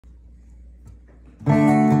Got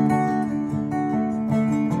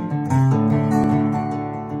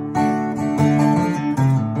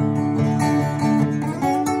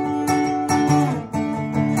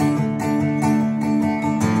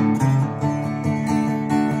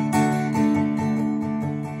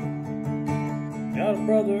a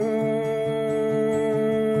brother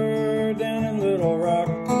down in Little Rock.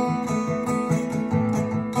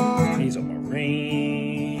 He's a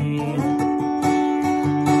Marine.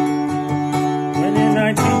 Went in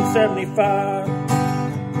 1975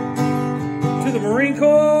 to the Marine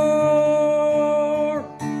Corps.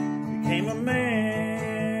 Became a man.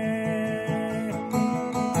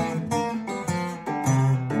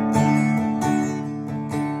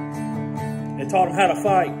 They taught him how to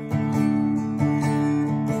fight.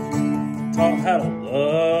 Taught him how to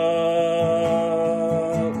love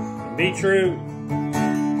and be true.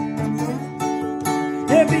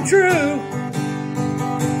 Yeah, be true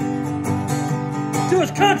to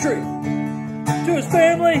his country, to his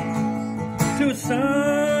family, to his son.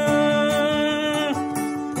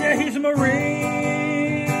 Yeah, he's a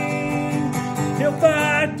Marine. He'll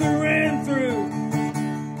fight through and through,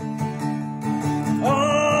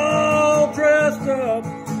 all dressed up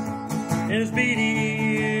in his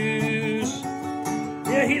BDUs.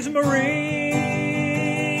 Yeah, he's a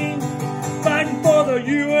Marine, fighting for the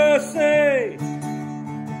USA,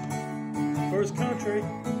 for his country,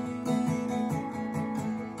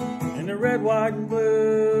 in the red, white, and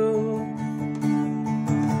blue.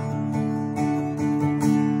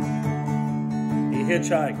 He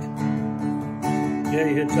hitchhiked. Yeah,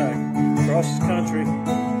 he hitchhiked across his country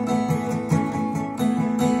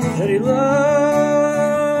that he loved.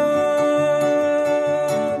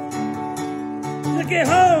 To get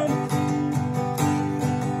home,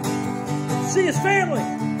 see his family,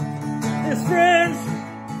 his friends.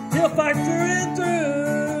 He'll fight through and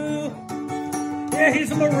through. Yeah,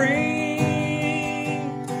 he's a Marine.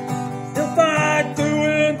 He'll fight through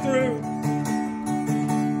and through,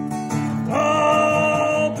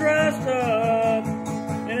 all dressed up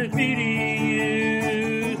in his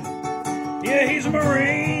BDUs. Yeah, he's a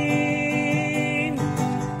Marine,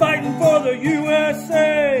 fighting for the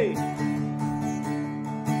USA,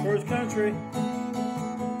 for his country,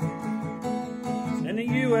 in the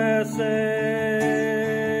USA.